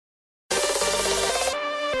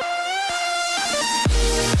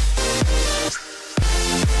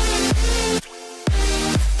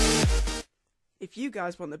If you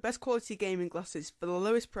guys want the best quality gaming glasses for the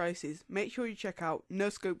lowest prices, make sure you check out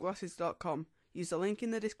noscopeglasses.com. Use the link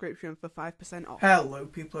in the description for 5% off. Hello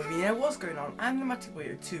people over here, what's going on? I'm the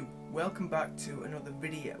Pickle 2. Welcome back to another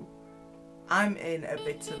video. I'm in a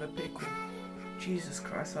bit of a pickle. Jesus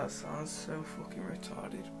Christ, that sounds so fucking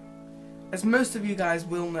retarded. As most of you guys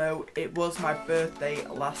will know, it was my birthday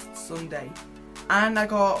last Sunday and I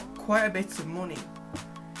got quite a bit of money.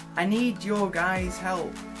 I need your guys'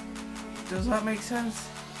 help. Does that make sense?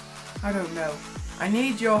 I don't know. I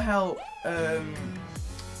need your help. I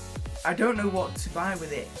don't know what to buy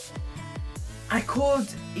with it. I could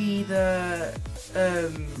either,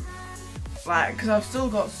 because I've still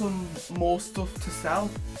got some more stuff to sell.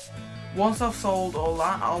 Once I've sold all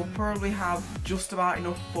that, I'll probably have just about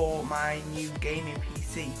enough for my new gaming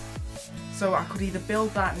PC. So I could either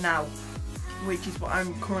build that now, which is what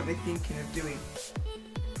I'm currently thinking of doing.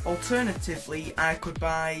 Alternatively, I could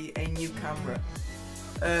buy a new camera.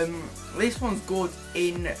 This one's good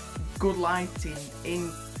in good lighting,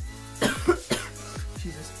 in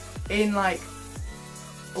in like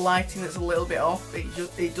lighting that's a little bit off.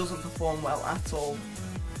 It doesn't perform well at all.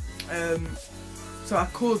 So I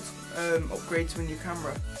could upgrade to a new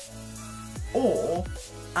camera, or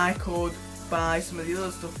I could buy some of the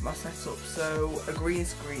other stuff for my setup. So a green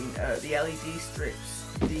screen, the LED strips,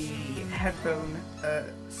 the headphone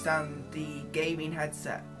stand, the gaming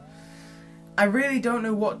headset. I really don't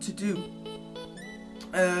know what to do.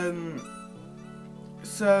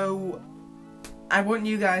 So I want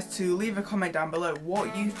you guys to leave a comment down below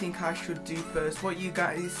what you think I should do first, what you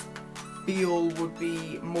guys feel would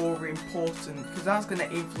be more important, because that's going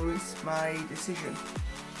to influence my decision.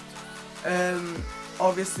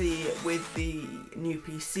 Obviously with the new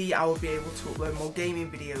PC I will be able to upload more gaming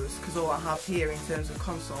videos, because all I have here in terms of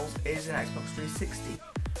consoles is an Xbox 360.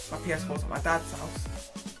 My PS4's at my dad's house.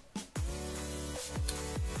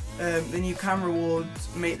 The new camera would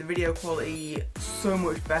make the video quality so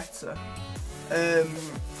much better.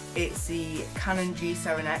 It's the Canon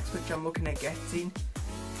G7X, which I'm looking at getting.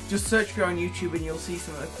 Just search for it on YouTube and you'll see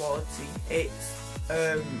some of the quality. It's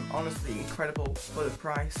honestly incredible for the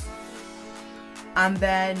price. And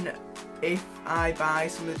then if I buy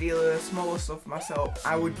some of the other smaller stuff myself,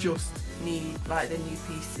 I would just need like the new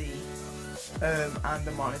PC and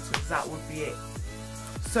the monitors. That would be it.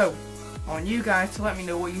 So I want you guys to let me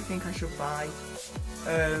know what you think I should buy,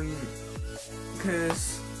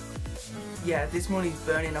 because yeah, this money's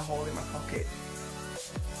burning a hole in my pocket.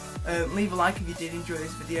 Leave a like if you did enjoy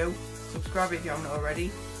this video, subscribe if you haven't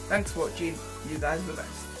already. Thanks for watching, you guys are the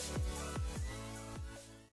best.